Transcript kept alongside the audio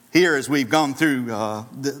Here, as we've gone through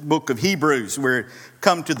the book of Hebrews, we're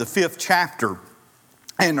come to the 5th chapter.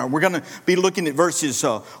 And we're going to be looking at verses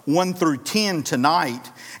 1 through 10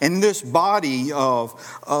 tonight. And this body of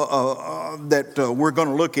that we're going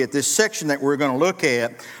to look at, this section that we're going to look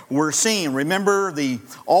at, we're seeing, remember the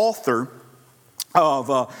author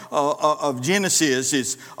of Genesis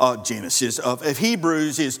is of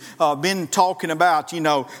Hebrews is been talking about,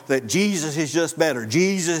 that Jesus is just better.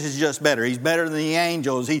 Jesus is just better. He's better than the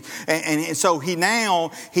angels. So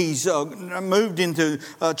he's moved into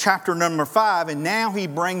chapter number 5, and now he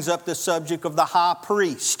brings up the subject of the high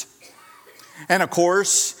priest. And of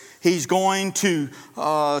course, he's going to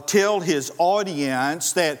tell his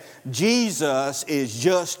audience that Jesus is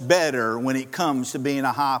just better when it comes to being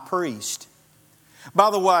a high priest.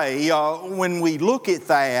 By the way, when we look at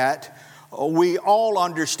that, we all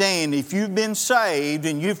understand if you've been saved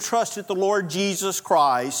and you've trusted the Lord Jesus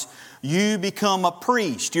Christ, you become a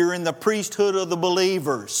priest. You're in the priesthood of the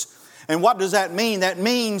believers. And what does that mean? That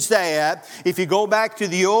means that if you go back to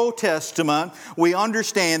the Old Testament, we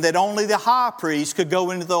understand that only the high priest could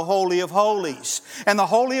go into the Holy of Holies. And the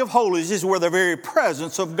Holy of Holies is where the very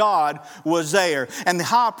presence of God was there. And the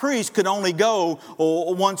high priest could only go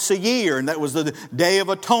once a year. And that was the Day of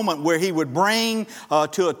Atonement, where he would bring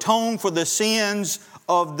to atone for the sins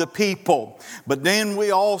of the people. But then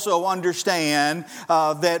we also understand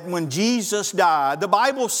that when Jesus died, the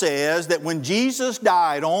Bible says that when Jesus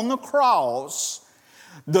died on the cross,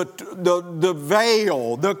 the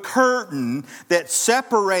veil, the curtain that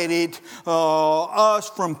separated us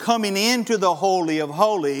from coming into the Holy of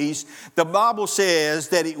Holies, the Bible says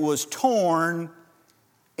that it was torn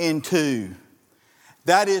in two.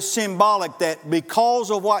 That is symbolic that because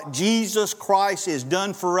of what Jesus Christ has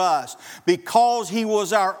done for us, because He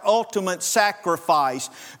was our ultimate sacrifice,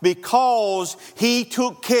 because He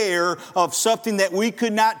took care of something that we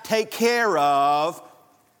could not take care of,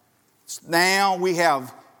 now we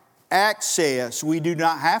have access. We do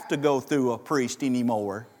not have to go through a priest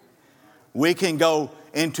anymore. We can go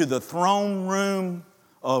into the throne room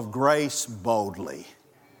of grace boldly.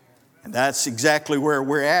 And that's exactly where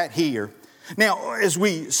we're at here. Now, as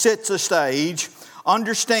we set the stage,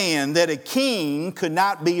 understand that a king could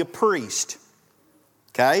not be a priest.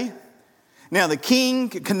 Okay? Now, the king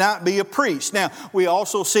cannot be a priest. Now, we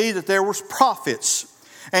also see that there was prophets.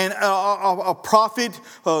 And a prophet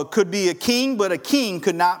could be a king, but a king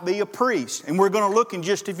could not be a priest. And we're going to look in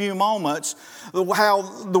just a few moments how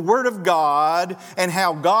the Word of God and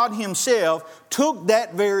how God Himself took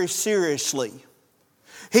that very seriously.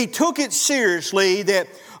 He took it seriously that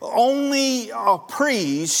only a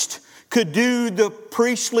priest could do the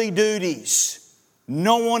priestly duties.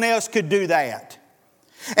 No one else could do that.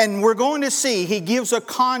 And we're going to see, he gives a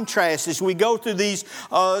contrast as we go through these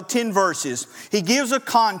 10 verses. He gives a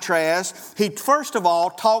contrast. He first of all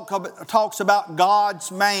talks about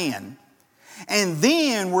God's man. And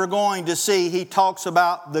then we're going to see he talks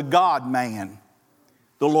about the God-man,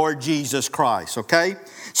 the Lord Jesus Christ, okay?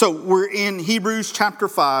 So we're in Hebrews chapter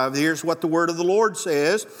 5. Here's what the word of the Lord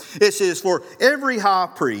says. It says, "For every high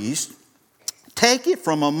priest, take it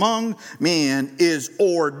from among men, is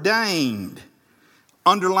ordained."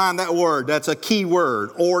 Underline that word. That's a key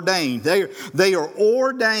word, ordained. They are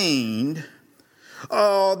ordained.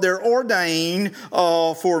 They're ordained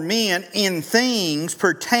for men in things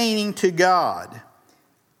pertaining to God.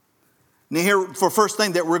 Now here, for first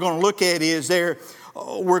thing that we're going to look at is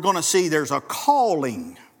we're going to see there's a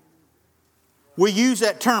calling. We use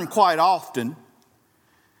that term quite often.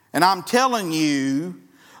 And I'm telling you,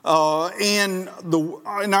 in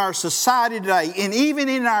our society today, and even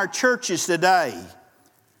in our churches today,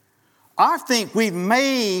 I think we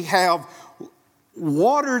may have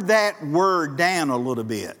watered that word down a little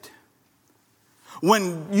bit.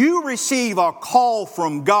 When you receive a call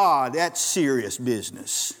from God, that's serious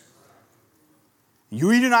business.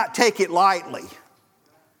 You do not take it lightly.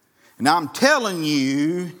 And I'm telling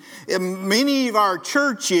you, in many of our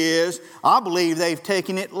churches, I believe they've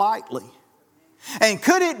taken it lightly. And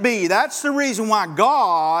could it be that's the reason why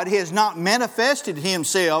God has not manifested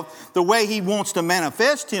Himself the way He wants to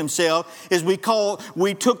manifest Himself, is because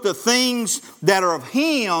we took the things that are of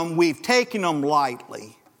Him, we've taken them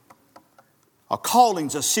lightly. A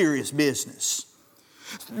calling's a serious business.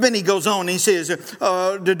 Then he goes on, he says,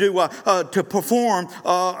 to perform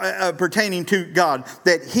pertaining to God,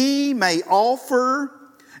 that He may offer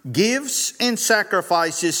gifts and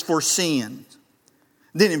sacrifices for sin.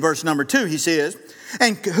 Then in verse number 2 he says,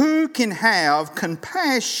 and who can have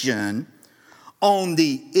compassion on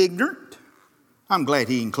the ignorant? I'm glad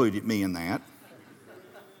he included me in that.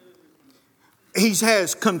 He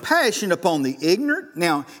has compassion upon the ignorant.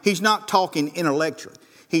 Now, he's not talking intellectually.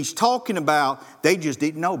 He's talking about they just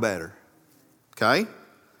didn't know better. Okay?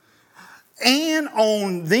 And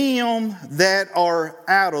on them that are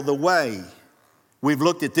out of the way. We've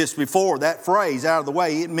looked at this before. That phrase, out of the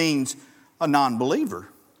way, it means a non-believer.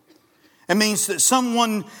 It means that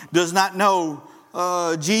someone does not know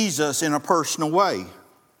Jesus in a personal way.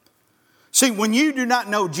 See, when you do not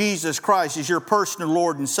know Jesus Christ as your personal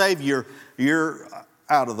Lord and Savior, you're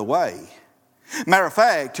out of the way. Matter of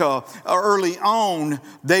fact, early on,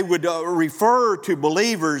 they would refer to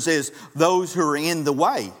believers as those who are in the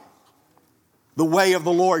way of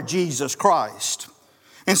the Lord Jesus Christ.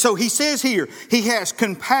 And so he says here, he has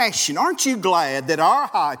compassion. Aren't you glad that our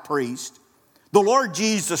high priest, the Lord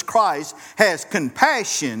Jesus Christ, has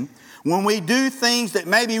compassion when we do things that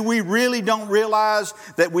maybe we really don't realize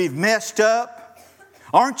that we've messed up?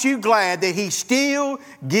 Aren't you glad that he still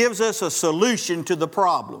gives us a solution to the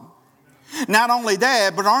problem? Not only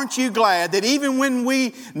that, but aren't you glad that even when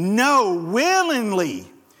we know willingly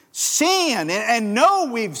sin and know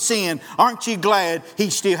we've sinned, aren't you glad he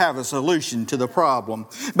still has a solution to the problem?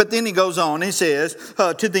 But then he goes on, he says,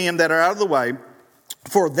 to them that are out of the way,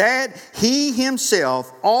 for that he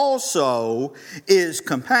himself also is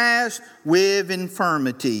compassed with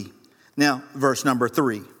infirmity. Now, verse number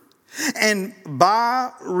 3. And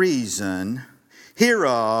by reason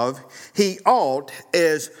hereof he ought,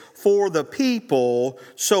 as for the people,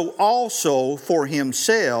 so also for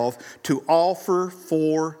himself, to offer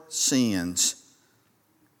for sins.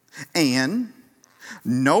 And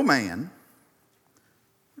no man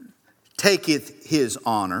taketh his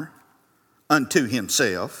honor unto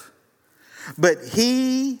himself, but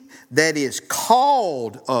he that is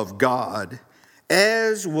called of God,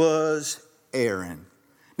 as was Aaron.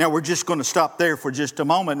 Now we're just going to stop there for just a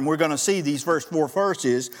moment, and we're going to see these first 4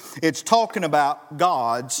 verses. It's talking about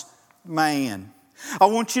God's man. I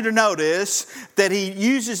want you to notice that he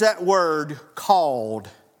uses that word called.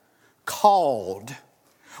 Called.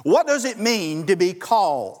 What does it mean to be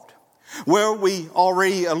called? Well, we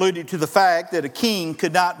already alluded to the fact that a king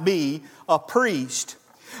could not be a priest.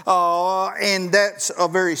 And that's a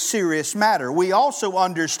very serious matter. We also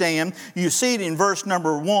understand, you see it in verse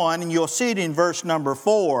number 1 and you'll see it in verse number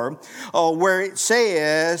 4, where it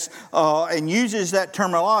says and uses that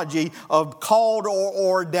terminology of called or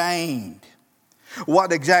ordained.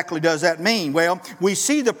 What exactly does that mean? Well, we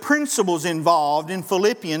see the principles involved in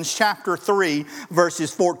Philippians chapter 3,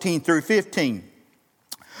 verses 14 through 15.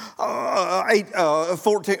 12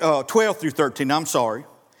 through 13, I'm sorry.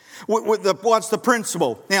 What's the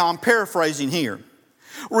principle? Now, I'm paraphrasing here.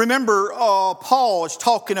 Remember, Paul is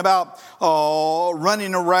talking about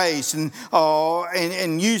running a race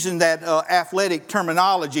and using that athletic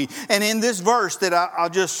terminology. And in this verse that I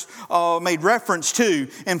just made reference to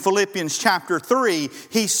in Philippians chapter 3,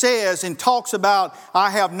 he says and talks about,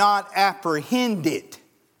 I have not apprehended.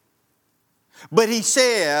 But he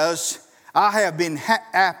says, I have been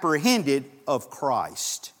apprehended of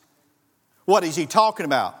Christ. What is he talking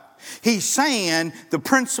about? He's saying the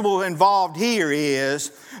principle involved here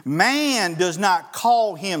is man does not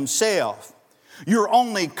call himself. You're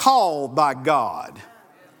only called by God.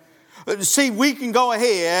 See, we can go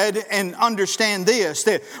ahead and understand this,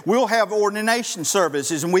 that we'll have ordination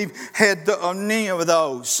services, and we've had many of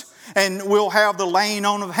those. And we'll have the laying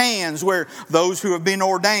on of hands where those who have been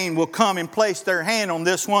ordained will come and place their hand on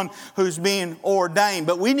this one who's being ordained.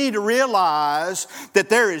 But we need to realize that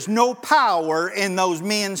there is no power in those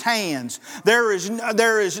men's hands. There is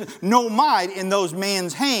no might in those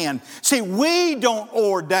men's hands. See, we don't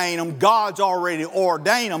ordain them. God's already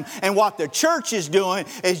ordained them. And what the church is doing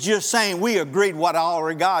is just saying we agreed what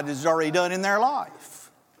God has already done in their life.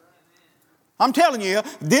 I'm telling you,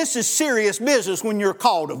 this is serious business when you're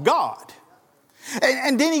called of God.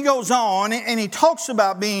 And then he goes on and he talks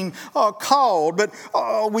about being called. But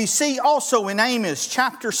we see also in Amos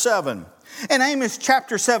chapter 7. In Amos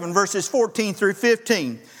chapter 7, verses 14 through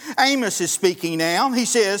 15. Amos is speaking now. He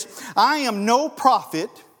says, I am no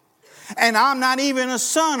prophet, and I'm not even a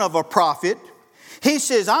son of a prophet. He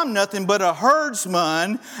says, I'm nothing but a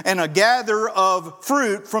herdsman and a gatherer of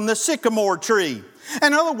fruit from the sycamore tree.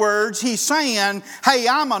 In other words, he's saying, hey,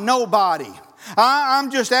 I'm a nobody.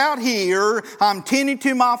 I'm just out here. I'm tending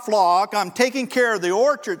to my flock. I'm taking care of the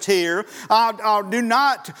orchards here. I do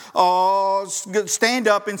not stand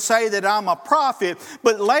up and say that I'm a prophet.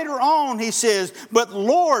 But later on, he says, but the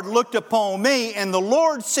Lord looked upon me, and the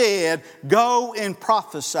Lord said, go and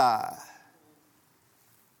prophesy.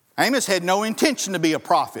 Amos had no intention to be a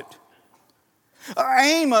prophet.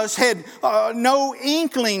 Amos had no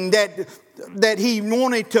inkling that that he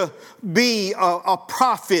wanted to be a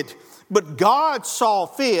prophet, but God saw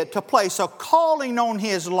fit to place a calling on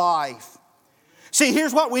his life. See,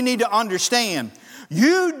 here's what we need to understand.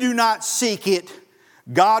 You do not seek it,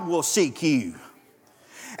 God will seek you.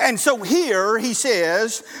 And so here he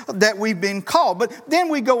says that we've been called. But then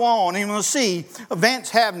we go on and we'll see Vance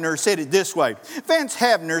Havner said it this way. Vance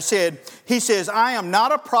Havner said, he says, I am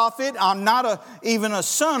not a prophet. I'm not even a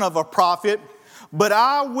son of a prophet, but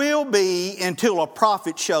I will be until a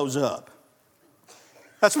prophet shows up.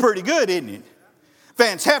 That's pretty good, isn't it?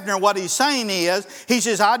 Vance Havner, what he's saying is, he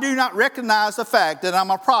says, I do not recognize the fact that I'm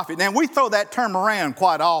a prophet. Now, we throw that term around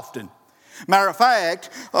quite often. Matter of fact,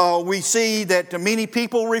 we see that many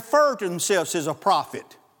people refer to themselves as a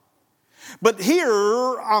prophet. But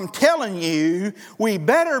here, I'm telling you, we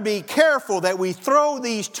better be careful that we throw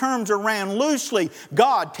these terms around loosely.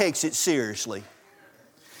 God takes it seriously.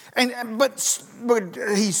 But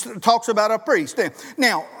he talks about a priest.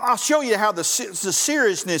 Now, I'll show you how the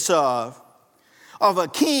seriousness of a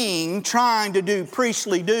king trying to do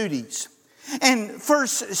priestly duties. In 1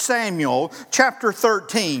 Samuel chapter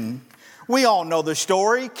 13, we all know the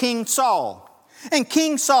story, King Saul. And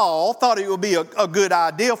King Saul thought it would be a good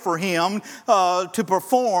idea for him to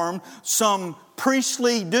perform some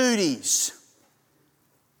priestly duties.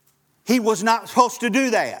 He was not supposed to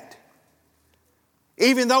do that.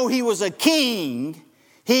 Even though he was a king,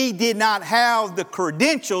 he did not have the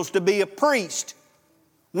credentials to be a priest.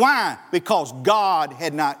 Why? Because God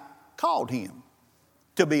had not called him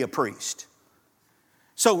to be a priest.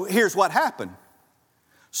 So here's what happened.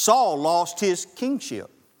 Saul lost his kingship.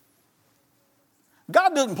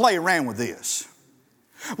 God doesn't play around with this.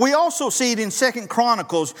 We also see it in 2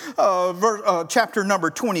 Chronicles chapter number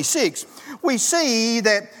 26. We see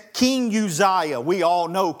that King Uzziah, we all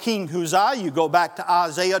know King Uzziah. You go back to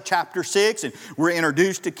Isaiah chapter 6 and we're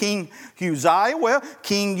introduced to King Uzziah. Well,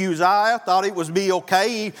 King Uzziah thought it would be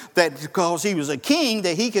okay that because he was a king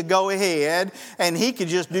that he could go ahead and he could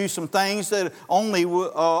just do some things that only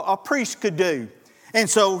a priest could do. And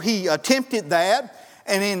so he attempted that.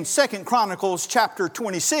 And in 2 Chronicles chapter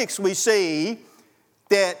 26 we see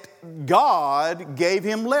that God gave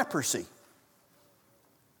him leprosy.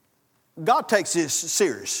 God takes this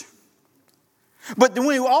serious. But then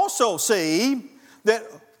we also see that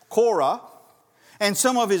Korah and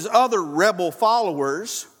some of his other rebel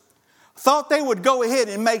followers thought they would go ahead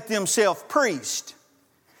and make themselves priests.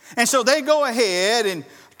 And so they go ahead and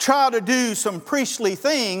try to do some priestly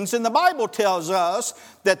things. And the Bible tells us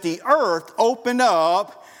that the earth opened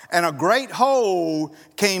up and a great hole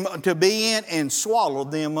came to be in and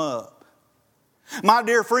swallowed them up. My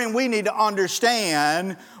dear friend, we need to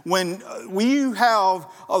understand when you have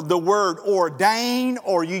the word ordain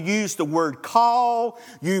or you use the word call,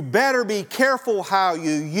 you better be careful how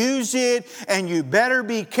you use it, and you better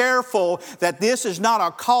be careful that this is not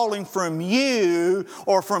a calling from you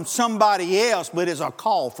or from somebody else, but is a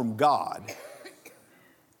call from God.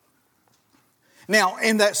 Now,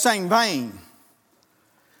 in that same vein,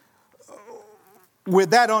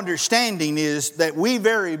 with that understanding is that we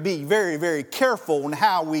be very, very careful in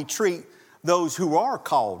how we treat those who are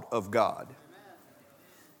called of God. I'm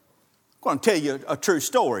going to tell you a true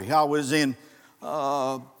story. I was in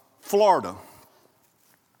Florida,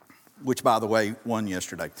 which, by the way, won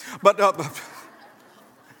yesterday. But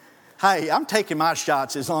hey, I'm taking my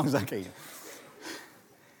shots as long as I can.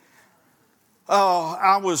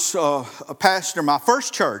 I was a pastor in my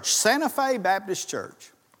first church, Santa Fe Baptist Church.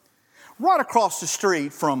 Right across the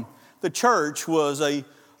street from the church was a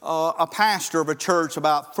pastor of a church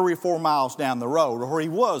about 3 or 4 miles down the road, or he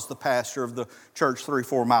was the pastor of the church 3 or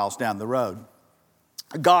 4 miles down the road.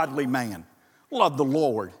 A godly man, loved the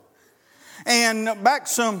Lord. And back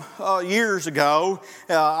some years ago,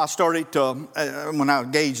 I started to, when I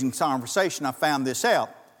engaged in conversation, I found this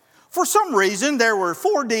out. For some reason, there were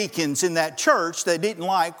 4 deacons in that church that didn't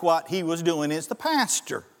like what he was doing as the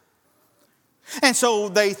pastor. And so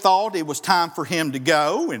they thought it was time for him to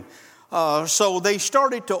go. And so they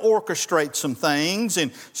started to orchestrate some things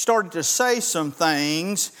and started to say some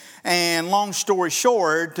things. And long story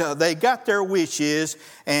short, they got their wishes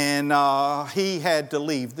and he had to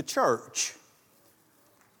leave the church.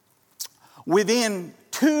 Within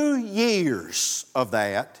 2 years of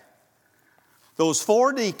that, those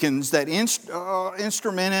 4 deacons that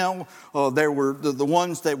instrumental, they were the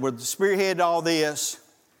ones that were the spearhead all this.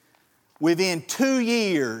 Within 2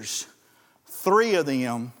 years, 3 of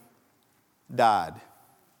them died.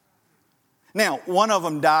 Now, one of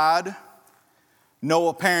them died, no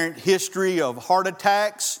apparent history of heart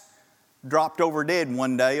attacks, dropped over dead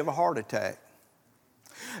one day of a heart attack.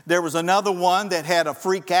 There was another one that had a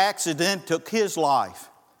freak accident, took his life.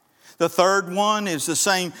 The third one is the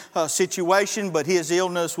same situation, but his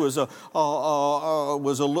illness was a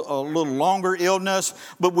little longer illness.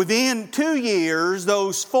 But within 2 years,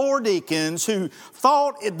 those 4 deacons who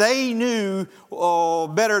thought they knew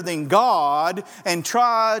better than God and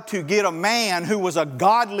tried to get a man who was a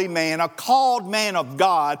godly man, a called man of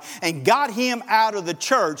God, and got him out of the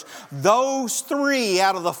church, those 3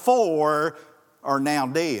 out of the 4 are now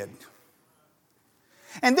dead.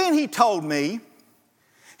 And then he told me,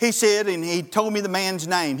 he said, and he told me the man's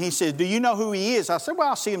name. He said, do you know who he is? I said,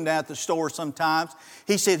 well, I see him down at the store sometimes.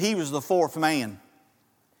 He said he was the 4th man.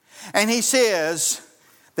 And he says,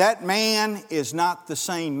 that man is not the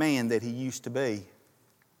same man that he used to be.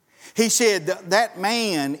 He said, that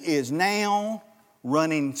man is now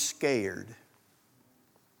running scared.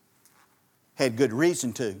 Had good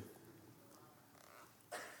reason to.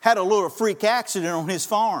 Had a little freak accident on his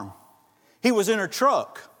farm. He was in a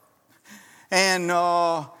truck. And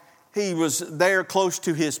he was there close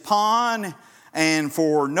to his pond, and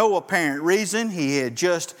for no apparent reason, he had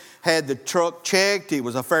just had the truck checked. It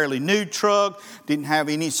was a fairly new truck, didn't have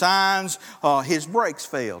any signs. His brakes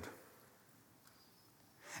failed.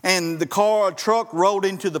 And the truck rolled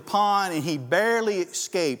into the pond, and he barely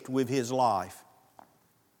escaped with his life.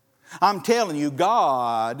 I'm telling you,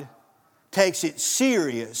 God takes it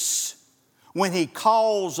serious when He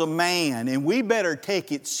calls a man, and we better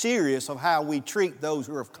take it serious of how we treat those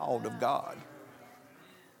who are called of God.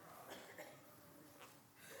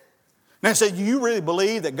 Now, say, do you really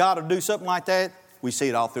believe that God will do something like that? We see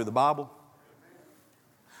it all through the Bible.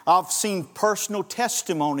 I've seen personal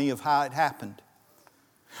testimony of how it happened.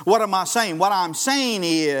 What am I saying? What I'm saying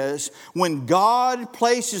is, when God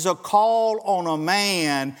places a call on a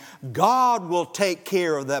man, God will take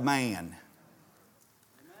care of that man.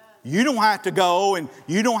 You don't have to go, and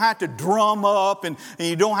you don't have to drum up, and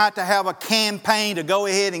you don't have to have a campaign to go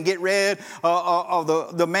ahead and get rid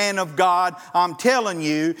of the man of God. I'm telling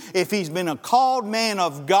you, if he's been a called man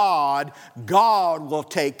of God, God will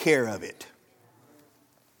take care of it.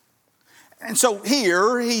 And so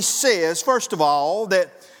here he says, first of all,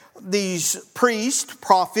 that these priests,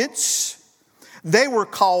 prophets, they were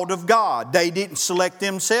called of God. They didn't select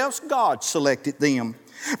themselves. God selected them.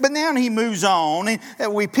 But now he moves on,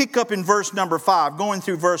 and we pick up in verse number 5. Going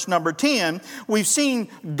through verse number 10, we've seen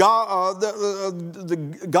God, the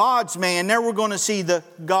God's man. Now we're going to see the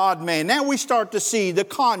God man. Now we start to see the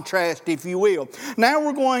contrast, if you will. Now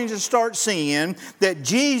we're going to start seeing that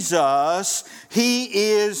Jesus, He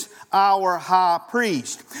is our high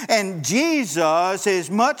priest. And Jesus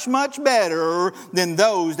is much, much better than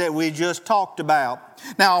those that we just talked about.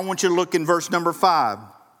 Now I want you to look in verse number 5.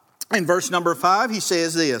 In verse number 5, he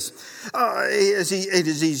says this, as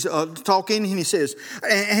he's talking, and he says,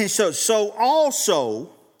 and so also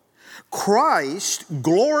Christ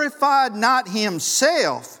glorified not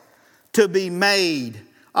himself to be made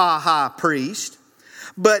a high priest,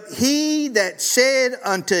 but he that said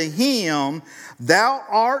unto him, Thou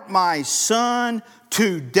art my son,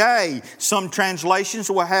 today. Some translations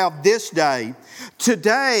will have this day.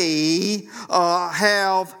 Today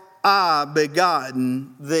have I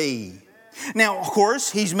begotten thee. Now, of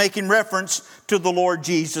course, he's making reference to the Lord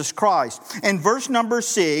Jesus Christ. In verse number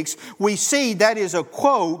 6, we see that is a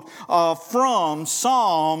quote from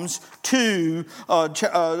Psalms 2,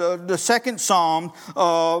 the second Psalm,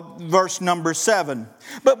 verse number 7.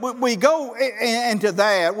 But we go into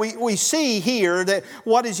that, we see here that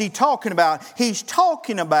what is he talking about? He's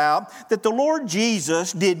talking about that the Lord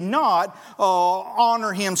Jesus did not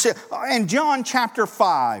honor himself. In John chapter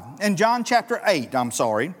 8,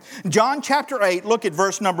 John chapter 8, look at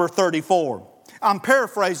verse number 34. I'm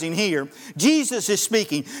paraphrasing here. Jesus is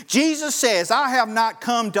speaking. Jesus says, I have not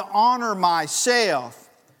come to honor myself,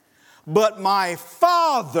 but my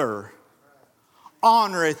Father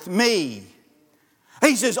honoreth me.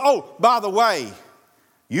 He says, oh, by the way,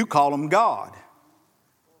 you call him God.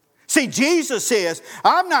 See, Jesus says,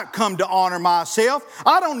 I've not come to honor myself.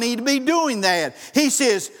 I don't need to be doing that. He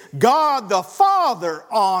says, God the Father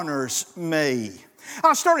honors me.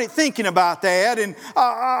 I started thinking about that, and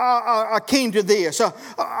I came to this.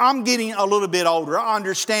 I'm getting a little bit older. I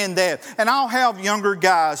understand that. And I'll have younger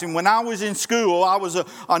guys. And when I was in school, I was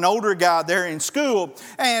an older guy there in school.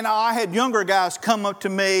 And I had younger guys come up to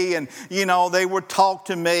me, and, they would talk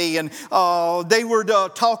to me. And they were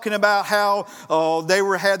talking about how they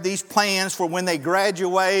had these plans for when they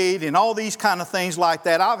graduate and all these kind of things like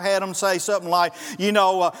that. I've had them say something like,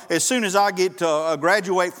 as soon as I get to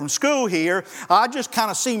graduate from school here, I just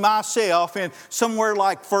kind of see myself in somewhere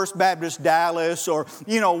like First Baptist Dallas or,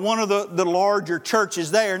 one of the larger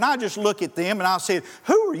churches there. And I just look at them and I say,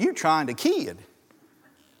 who are you trying to kid?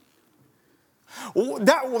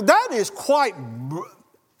 That is quite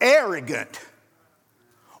arrogant.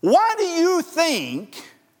 Why do you think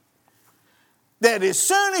that as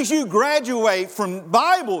soon as you graduate from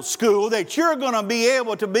Bible school that you're going to be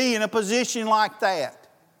able to be in a position like that?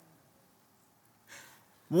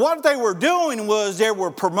 What they were doing was they were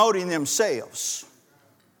promoting themselves.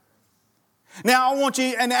 Now I want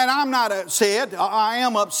you, and I'm not upset, I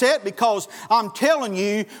am upset because I'm telling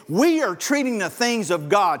you, we are treating the things of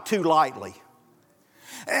God too lightly.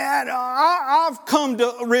 And I've come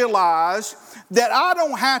to realize that I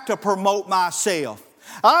don't have to promote myself.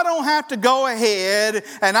 I don't have to go ahead,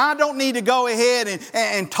 and I don't need to go ahead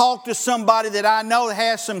and talk to somebody that I know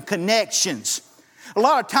has some connections. A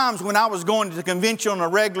lot of times when I was going to the convention on a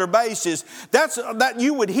regular basis, that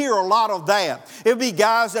you would hear a lot of that. It would be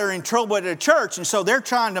guys that are in trouble at a church, and so they're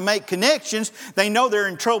trying to make connections. They know they're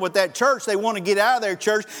in trouble with that church. They want to get out of their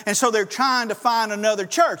church, and so they're trying to find another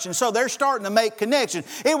church, and so they're starting to make connections.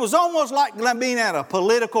 It was almost like being at a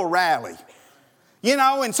political rally.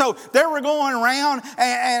 And so they were going around,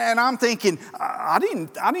 and I'm thinking, I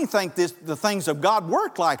didn't think the things of God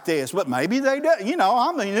worked like this, but maybe they do.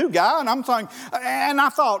 I'm a new guy, and I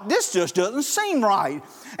thought, this just doesn't seem right.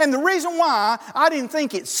 And the reason why I didn't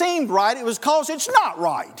think it seemed right, it was because it's not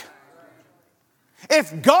right.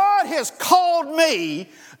 If God has called me,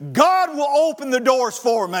 God will open the doors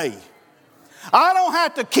for me. I don't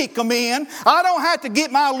have to kick them in. I don't have to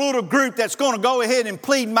get my little group that's going to go ahead and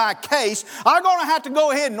plead my case. I'm going to have to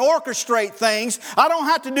go ahead and orchestrate things. I don't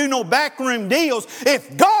have to do no backroom deals.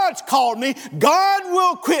 If God's called me, God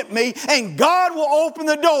will equip me, and God will open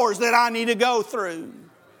the doors that I need to go through.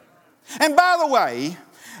 And by the way,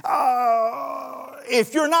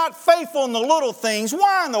 if you're not faithful in the little things,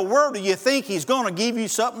 why in the world do you think He's going to give you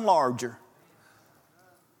something larger?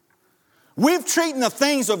 We've treated the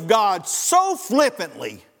things of God so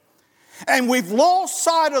flippantly, and we've lost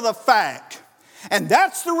sight of the fact. And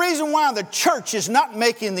that's the reason why the church is not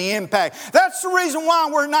making the impact. That's the reason why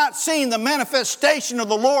we're not seeing the manifestation of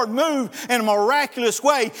the Lord move in a miraculous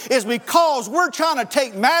way, is because we're trying to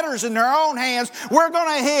take matters in our own hands. We're going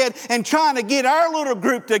ahead and trying to get our little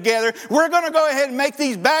group together. We're going to go ahead and make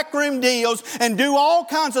these backroom deals and do all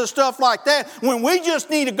kinds of stuff like that, when we just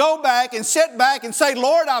need to go back and sit back and say,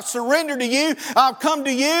 Lord, I've surrendered to you. I've come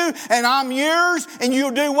to you, and I'm yours, and you'll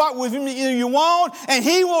do what with me you want, and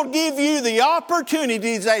He will give you the opportunities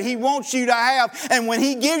that He wants you to have. And when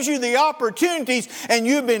He gives you the opportunities and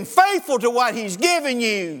you've been faithful to what He's given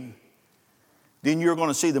you, then you're going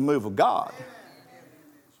to see the move of God.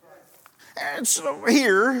 And so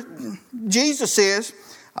here, Jesus says,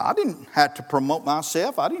 I didn't have to promote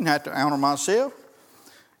myself. I didn't have to honor myself.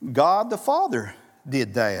 God the Father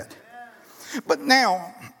did that. But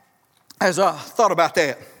now, as I thought about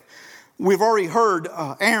that, we've already heard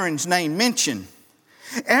Aaron's name mentioned.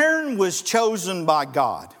 Aaron was chosen by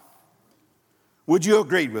God. Would you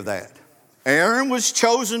agree with that? Aaron was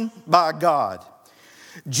chosen by God.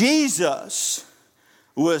 Jesus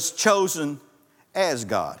was chosen as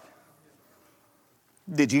God.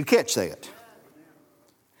 Did you catch that?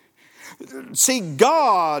 See,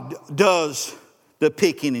 God does the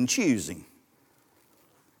picking and choosing.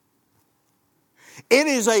 It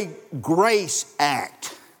is a grace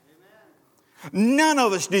act. None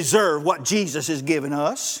of us deserve what Jesus has given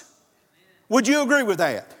us. Would you agree with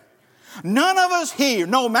that? None of us here,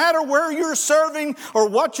 no matter where you're serving or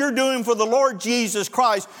what you're doing for the Lord Jesus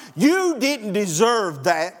Christ, you didn't deserve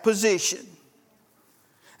that position.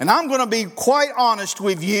 And I'm going to be quite honest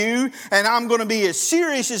with you, and I'm going to be as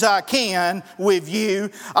serious as I can with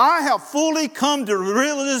you. I have fully come to the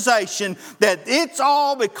realization that it's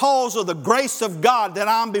all because of the grace of God that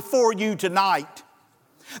I'm before you tonight.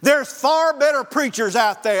 There's far better preachers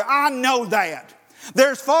out there. I know that.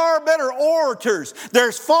 There's far better orators.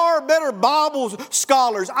 There's far better Bible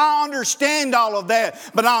scholars. I understand all of that.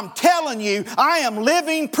 But I'm telling you, I am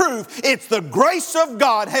living proof. It's the grace of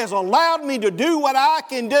God has allowed me to do what I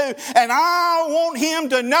can do. And I want Him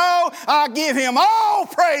to know I give Him all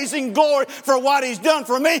praise and glory for what He's done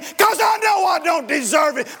for me. Because I know I don't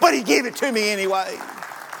deserve it, but He gave it to me anyway.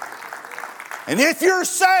 And if you're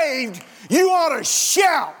saved, you ought to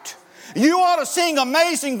shout. You ought to sing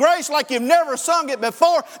Amazing Grace like you've never sung it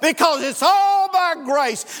before, because it's all by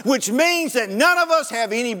grace, which means that none of us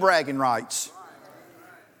have any bragging rights.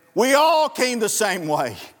 We all came the same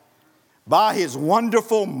way, by His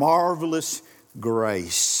wonderful, marvelous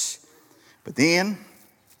grace. But then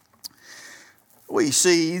we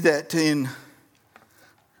see that in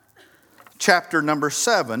chapter number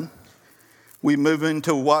 7, we move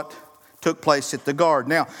into what took place at the garden.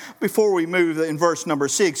 Now, before we move in verse number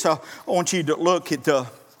 6, I want you to look at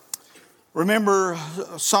remember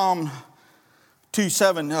Psalm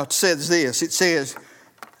 2:7 says this. It says,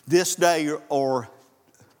 this day or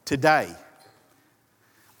today.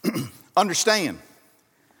 Understand,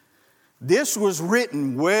 this was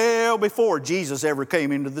written well before Jesus ever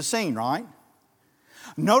came into the scene, right?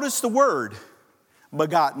 Notice the word,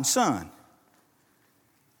 begotten Son.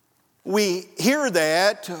 We hear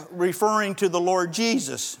that referring to the Lord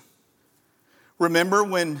Jesus. Remember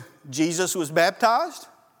when Jesus was baptized?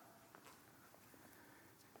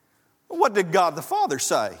 What did God the Father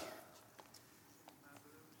say?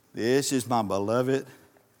 This is my beloved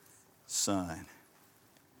Son.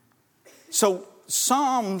 So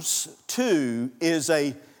Psalms 2 is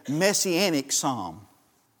a messianic psalm.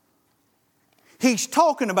 He's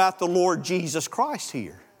talking about the Lord Jesus Christ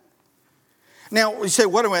here. Now, you say,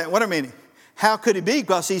 wait a minute. How could it be?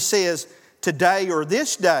 Because he says, today or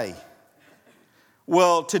this day.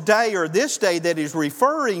 Well, today or this day that he's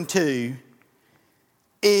referring to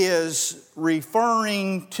is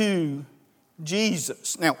referring to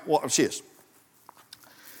Jesus. Now, watch this.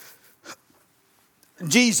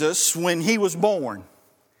 Jesus, when he was born,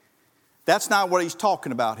 that's not what he's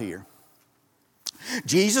talking about here.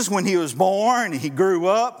 Jesus, when he was born, he grew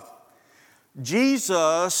up,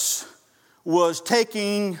 Jesus was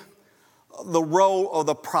taking the role of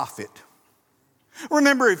the prophet.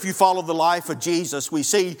 Remember, if you follow the life of Jesus, we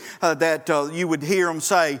see that you would hear him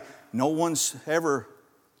say, no one's ever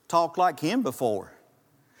talked like him before.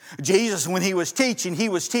 Jesus, when he was teaching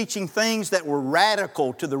things that were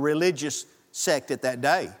radical to the religious sect at that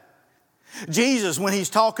day. Jesus, when he's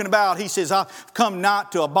talking about, he says, I've come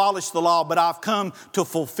not to abolish the law, but I've come to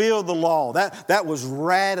fulfill the law. That was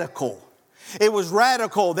radical. It was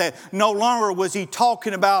radical that no longer was he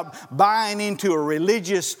talking about buying into a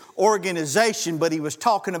religious organization, but he was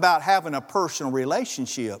talking about having a personal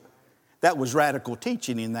relationship. That was radical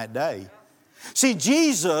teaching in that day. See,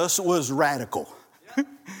 Jesus was radical.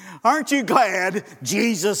 Aren't you glad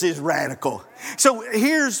Jesus is radical? So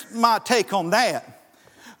here's my take on that.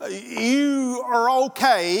 You are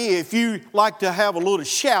okay if you like to have a little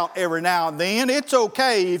shout every now and then. It's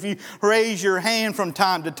okay if you raise your hand from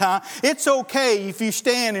time to time. It's okay if you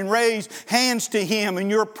stand and raise hands to Him and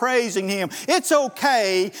you're praising Him. It's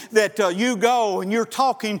okay that you go and you're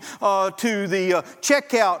talking to the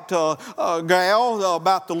checkout gal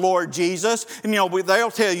about the Lord Jesus. And they'll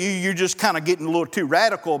tell you you're just kind of getting a little too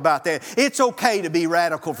radical about that. It's okay to be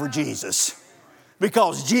radical for Jesus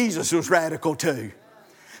because Jesus was radical too.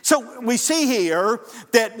 So we see here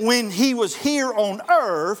that when he was here on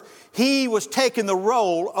earth, he was taking the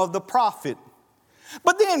role of the prophet.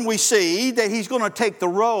 But then we see that he's going to take the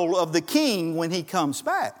role of the king when he comes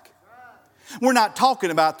back. We're not talking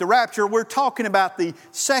about the rapture, we're talking about the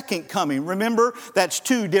second coming. Remember, that's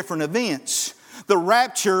two different events. The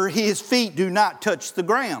rapture, his feet do not touch the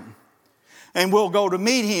ground. And we'll go to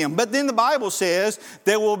meet him. But then the Bible says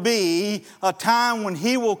there will be a time when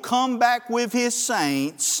he will come back with his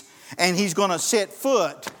saints and he's going to set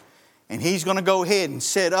foot and he's going to go ahead and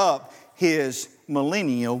set up his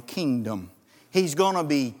millennial kingdom. He's going to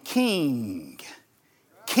be King.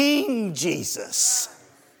 King Jesus.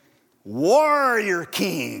 Warrior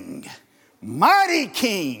King. Mighty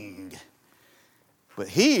King. But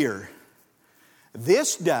here,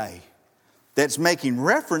 this day, that's making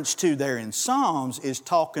reference to there in Psalms is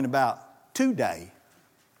talking about today.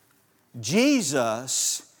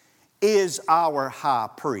 Jesus is our high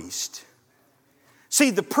priest. See,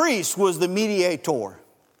 the priest was the mediator.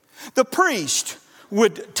 The priest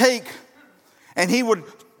would take, and he would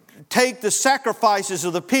take the sacrifices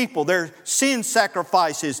of the people, their sin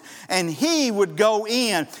sacrifices, and he would go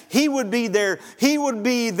in. He would be their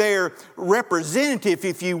representative,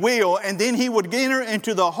 if you will, and then he would enter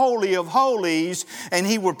into the Holy of Holies, and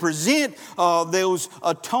he would present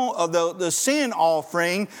the sin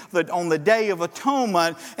offering on the Day of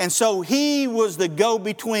Atonement. And so he was the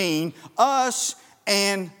go-between us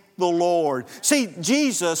and the Lord. See,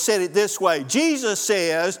 Jesus said it this way. Jesus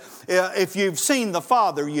says, if you've seen the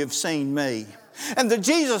Father, you've seen me. And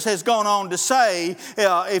Jesus has gone on to say,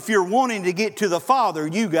 if you're wanting to get to the Father,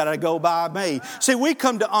 you got to go by me. See, we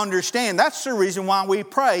come to understand that's the reason why we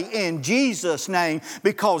pray in Jesus' name,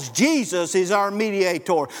 because Jesus is our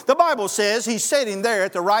mediator. The Bible says He's sitting there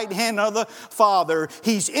at the right hand of the Father.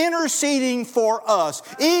 He's interceding for us.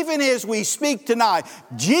 Even as we speak tonight,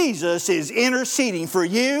 Jesus is interceding for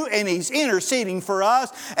you and He's interceding for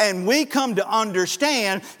us. And we come to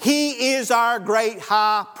understand He is our great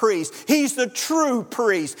high priest. He's the true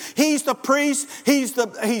priest. He's the priest. He's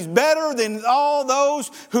better than all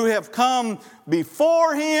those who have come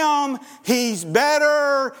before him. He's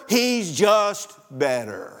better. He's just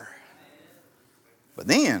better. But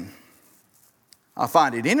then, I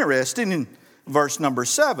find it interesting in verse number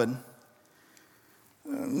 7.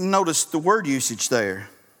 Notice the word usage there.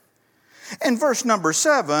 In verse number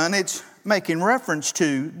 7, it's making reference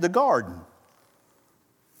to the garden.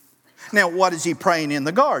 Now, what is he praying in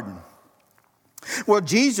the garden? Well,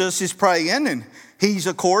 Jesus is praying, and he's,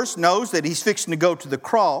 of course, knows that he's fixing to go to the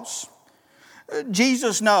cross.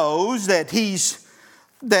 Jesus knows that he's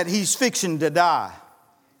fixing to die.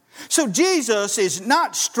 So Jesus is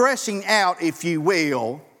not stressing out, if you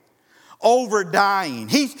will, over dying.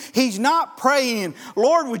 He's not praying,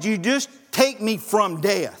 Lord, would you just take me from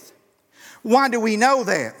death? Why do we know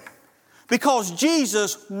that? Because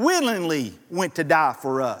Jesus willingly went to die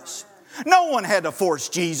for us. No one had to force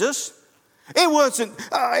Jesus. It wasn't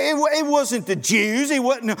the Jews. It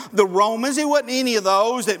wasn't the Romans. It wasn't any of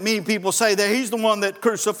those that many people say that he's the one that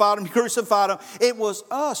crucified him. It was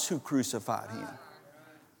us who crucified him.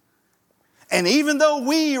 And even though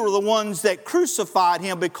we were the ones that crucified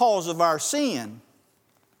him because of our sin,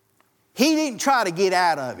 he didn't try to get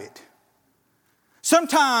out of it.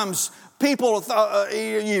 Sometimes people,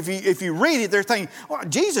 if you read it, they're thinking, well,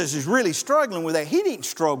 Jesus is really struggling with that. He didn't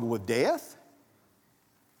struggle with death.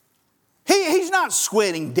 He's not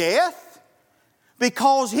sweating death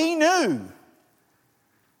because he knew.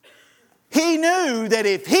 He knew that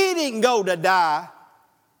if he didn't go to die,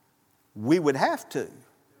 we would have to.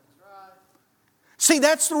 See,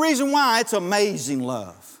 that's the reason why it's amazing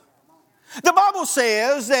love. The Bible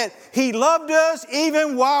says that he loved us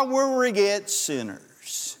even while we were yet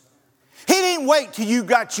sinners. He didn't wait till you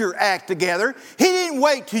got your act together. He didn't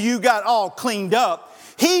wait till you got all cleaned up.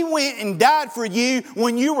 He went and died for you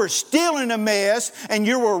when you were still in a mess and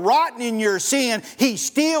you were rotten in your sin. He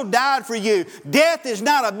still died for you. Death is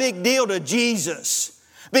not a big deal to Jesus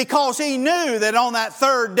because he knew that on that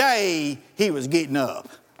third day he was getting up.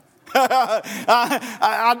 You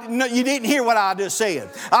didn't hear what I just said.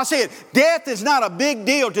 I said death is not a big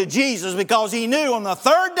deal to Jesus because he knew on the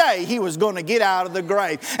third day he was going to get out of the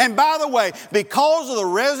grave. And by the way, because of the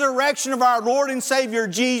resurrection of our Lord and Savior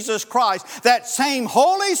Jesus Christ, that same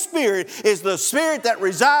Holy Spirit is the Spirit that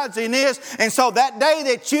resides in us. And so that day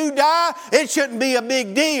that you die, it shouldn't be a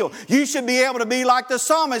big deal. You should be able to be like the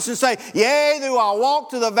psalmist and say, yea, though I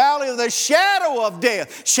walk through the valley of the shadow of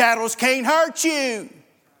death, shadows can't hurt you.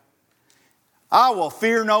 I will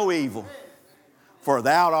fear no evil, for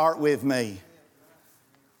thou art with me.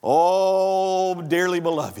 Oh, dearly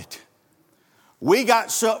beloved, we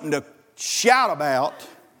got something to shout about.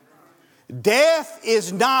 Death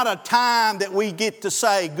is not a time that we get to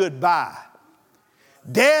say goodbye.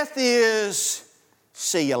 Death is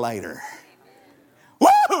see you later.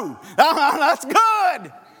 Woo! That's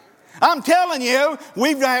good. I'm telling you,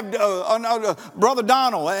 we've had Brother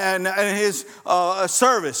Donald and his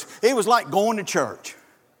service. It was like going to church.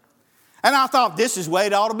 And I thought this is the way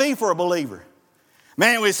it ought to be for a believer.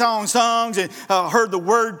 Man, we sang songs and heard the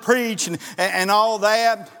word preached and all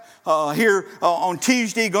that. Here on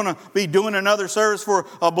Tuesday, going to be doing another service for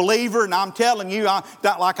a believer. And I'm telling you,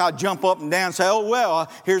 not like I jump up and down and say, oh, well,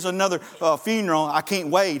 here's another funeral. I can't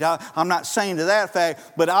wait. I'm not saying to that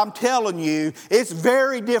fact. But I'm telling you, it's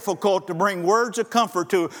very difficult to bring words of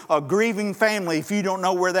comfort to a grieving family if you don't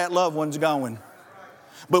know where that loved one's going.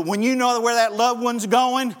 But when you know where that loved one's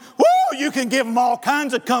going, woo, you can give them all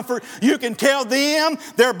kinds of comfort. You can tell them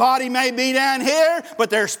their body may be down here, but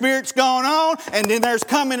their spirit's gone on. And then there's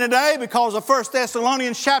coming a day, because of 1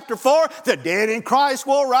 Thessalonians chapter 4, the dead in Christ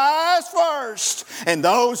will rise first. And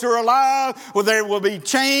those who are alive, well, they will be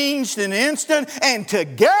changed in an instant. And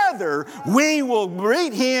together we will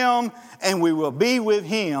greet him and we will be with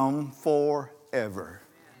him forever.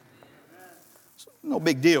 No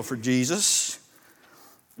big deal for Jesus.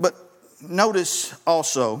 But notice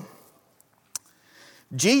also,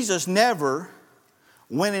 Jesus never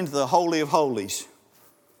went into the Holy of Holies.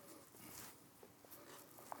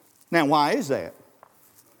 Now, why is that?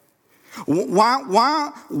 Why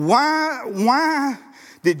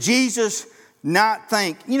did Jesus not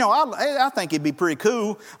think, I think it'd be pretty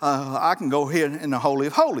cool, I can go here in the Holy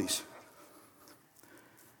of Holies.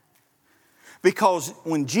 Because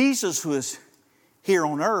when Jesus was here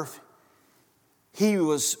on earth,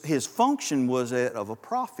 his function was that of a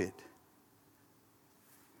prophet.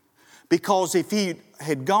 Because if he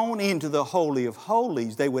had gone into the Holy of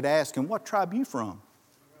Holies, they would ask him, what tribe are you from?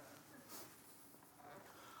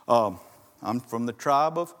 I'm from the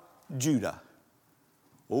tribe of Judah.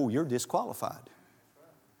 Oh, you're disqualified.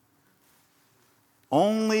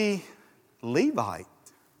 only Levite.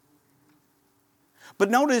 But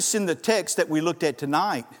notice in the text that we looked at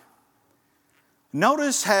tonight,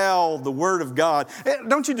 notice how the Word of God,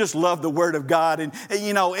 don't you just love the Word of God? And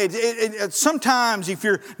you know, sometimes if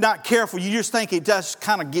you're not careful, you just think it just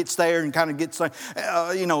kind of gets there and kind of gets,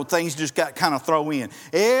 things just got kind of throw in.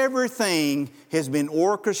 Everything has been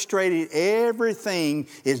orchestrated. Everything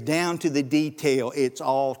is down to the detail. It's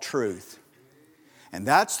all truth. And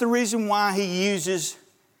that's the reason why he's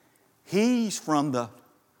from the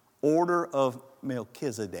order of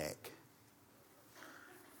Melchizedek.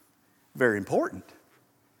 Very important.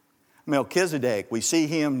 Melchizedek, we see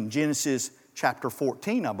him in Genesis chapter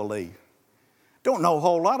 14, I believe. Don't know a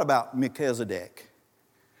whole lot about Melchizedek,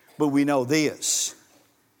 but we know this.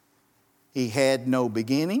 He had no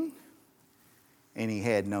beginning and he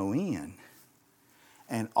had no end.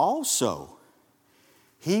 And also,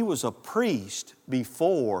 he was a priest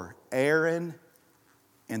before Aaron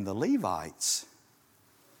and the Levites.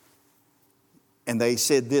 And they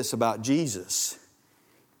said this about Jesus.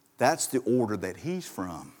 That's the order that he's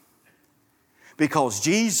from. Because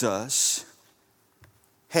Jesus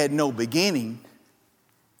had no beginning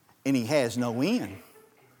and he has no end.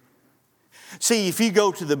 See, if you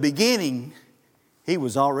go to the beginning, he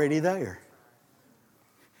was already there.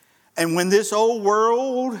 And when this old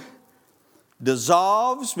world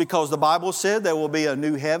dissolves, because the Bible said there will be a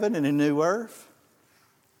new heaven and a new earth,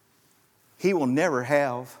 he will never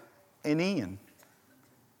have an end.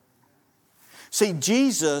 See,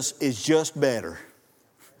 Jesus is just better.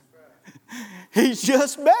 He's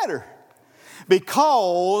just better.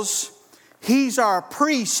 Because he's our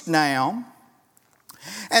priest now.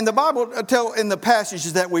 And the Bible in the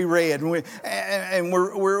passages that we read, and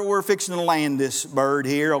we're fixing to land this bird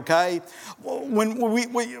here, okay? When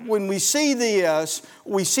we see this,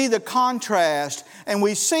 we see the contrast, and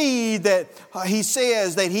we see that he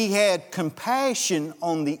says that he had compassion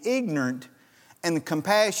on the ignorant and the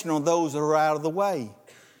compassion on those that are out of the way.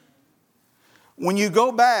 When you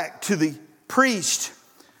go back to the priest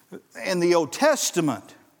in the Old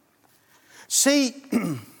Testament, see,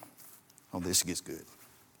 oh, this gets good.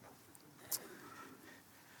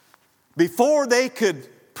 Before they could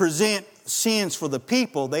present sins for the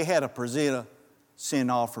people, they had to present a sin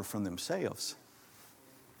offer from themselves.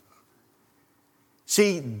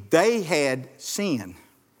 See, they had sin.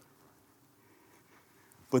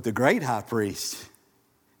 But the great high priest,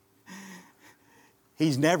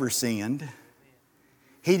 he's never sinned.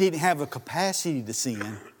 He didn't have a capacity to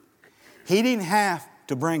sin. He didn't have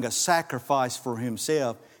to bring a sacrifice for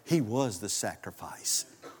himself. He was the sacrifice.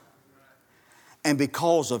 And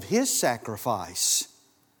because of his sacrifice,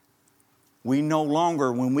 we no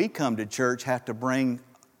longer, when we come to church, have to bring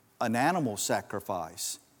an animal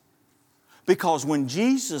sacrifice. Because when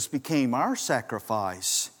Jesus became our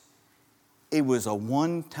sacrifice, it was a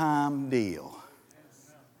one-time deal.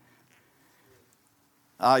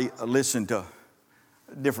 I listen to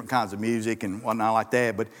different kinds of music and whatnot like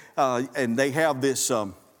that, but and they have this.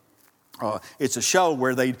 It's a show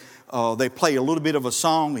where they play a little bit of a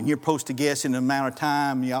song, and you're supposed to guess in the amount of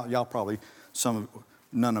time. Y'all probably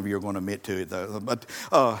none of you are going to admit to it though. But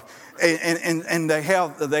and they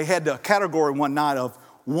had the category one night of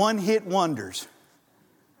one-hit wonders.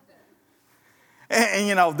 And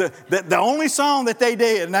you know, the only song that they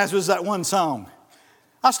did, and that was that one song.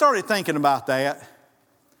 I started thinking about that.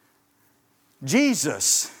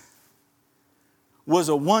 Jesus was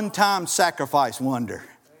a one-time sacrifice wonder.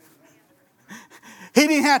 He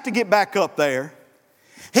didn't have to get back up there.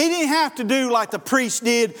 He didn't have to do like the priests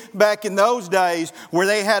did back in those days, where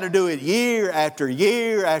they had to do it year after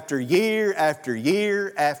year after year after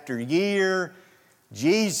year after year.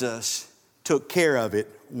 Jesus took care of it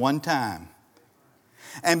one time.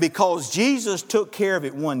 And because Jesus took care of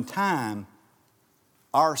it one time,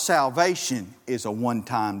 our salvation is a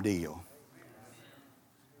one-time deal.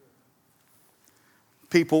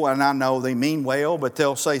 People, and I know they mean well, but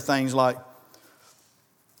they'll say things like,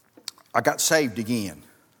 I got saved again.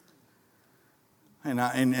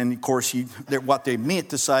 And of course, what they meant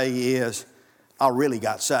to say is, I really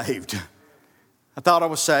got saved. I thought I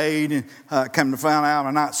was saved, and come to find out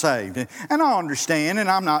I'm not saved. And I understand, and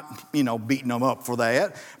I'm not, beating them up for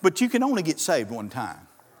that. But you can only get saved one time.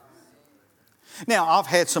 Now, I've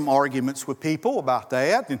had some arguments with people about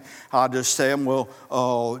that, and I just say, well,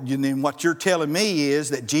 then what you're telling me is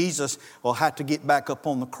that Jesus will have to get back up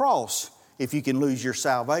on the cross if you can lose your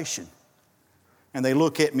salvation. And they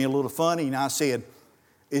look at me a little funny, and I said,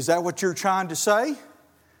 is that what you're trying to say?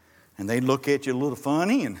 And they look at you a little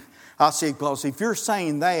funny, and I said, because if you're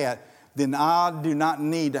saying that, then I do not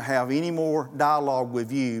need to have any more dialogue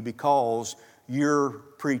with you, because you're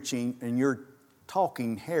preaching and you're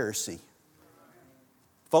talking heresy.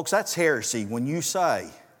 Folks, that's heresy when you say,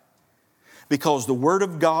 because the Word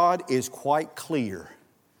of God is quite clear.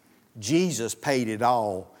 Jesus paid it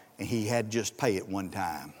all, and He had to just pay it one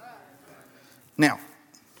time. Now,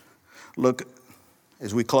 look,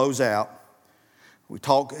 as we close out, we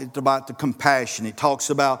talk about the compassion. It talks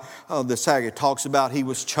about the sacrifice. It talks about He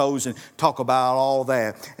was chosen. Talk about all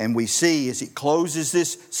that. And we see, as it closes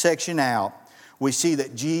this section out, we see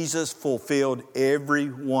that Jesus fulfilled every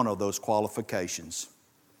one of those qualifications.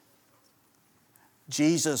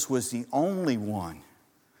 Jesus was the only one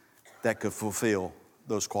that could fulfill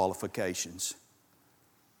those qualifications.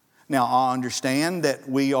 Now, I understand that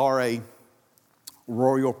we are a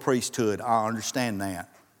royal priesthood. I understand that.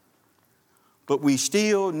 But we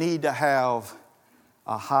still need to have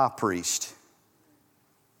a high priest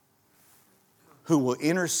who will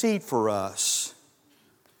intercede for us.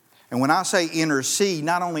 And when I say intercede,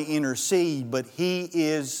 not only intercede, but He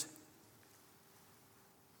is,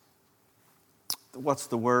 what's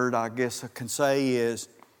the word I guess I can say is,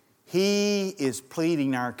 He is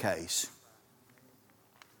pleading our case.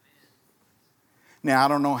 Now, I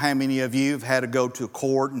don't know how many of you have had to go to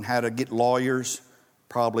court and had to get lawyers.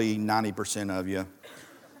 Probably 90% of you.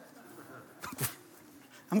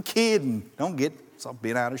 I'm kidding. Don't get so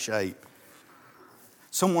bent out of shape.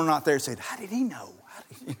 Someone out there said, how did he know?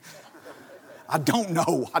 I don't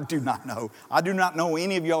know. I do not know. I do not know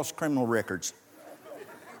any of y'all's criminal records.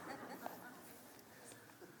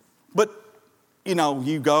 But, you know,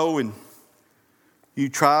 you go and you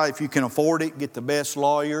try, if you can afford it, get the best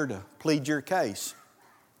lawyer to plead your case.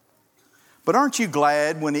 But aren't you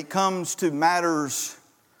glad when it comes to matters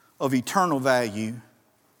of eternal value,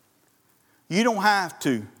 you don't have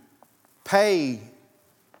to pay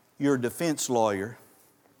your defense lawyer.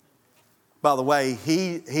 By the way,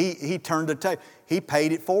 he turned the table. He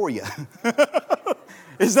paid it for you.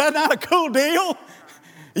 Is that not a cool deal?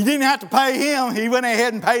 You didn't have to pay him. He went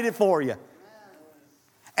ahead and paid it for you.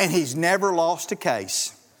 And he's never lost a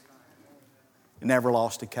case. Never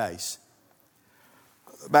lost a case.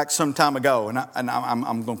 Back some time ago, and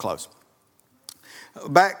I'm going to close.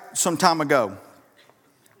 Back some time ago,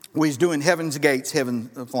 we was doing Heaven's Gates, Heaven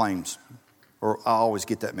Flames. Or I always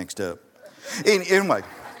get that mixed up. Anyway,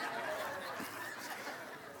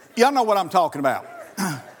 y'all know what I'm talking about.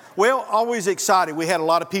 Well, always excited. We had a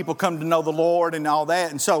lot of people come to know the Lord and all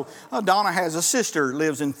that. And so Donna has a sister,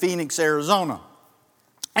 lives in Phoenix, Arizona.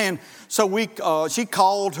 And so she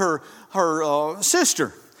called her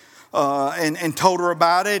sister. And told her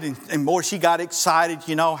about it. And boy, she got excited,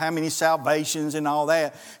 you know, how many salvations and all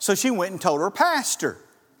that. So she went and told her pastor.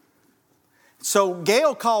 So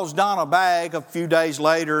Gail calls Donna back a few days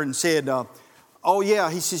later and said, oh yeah,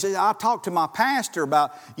 he said, I talked to my pastor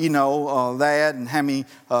about, you know, that and how many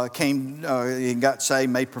came and got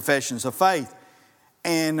saved, made professions of faith.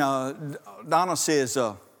 And Donna says,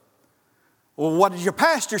 well, what did your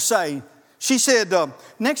pastor say? She said,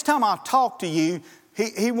 next time I talk to you,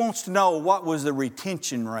 he wants to know what was the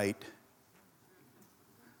retention rate.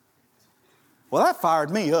 Well, that fired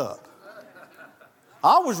me up.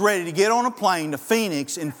 I was ready to get on a plane to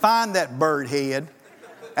Phoenix and find that bird head.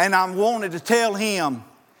 And I wanted to tell him,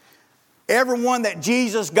 everyone that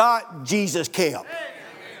Jesus got, Jesus kept.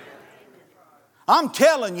 I'm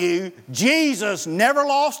telling you, Jesus never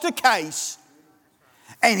lost a case.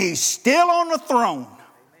 And He's still on the throne.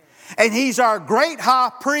 And He's our great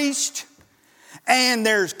high priest. And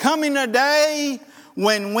there's coming a day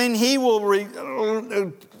when He will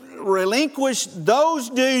relinquish those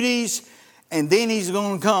duties, and then He's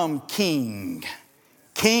going to come King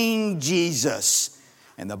Jesus.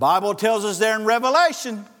 And the Bible tells us there in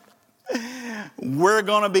Revelation, we're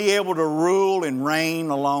going to be able to rule and reign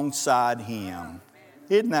alongside Him.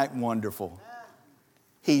 Isn't that wonderful?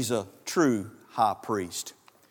 He's a true high priest.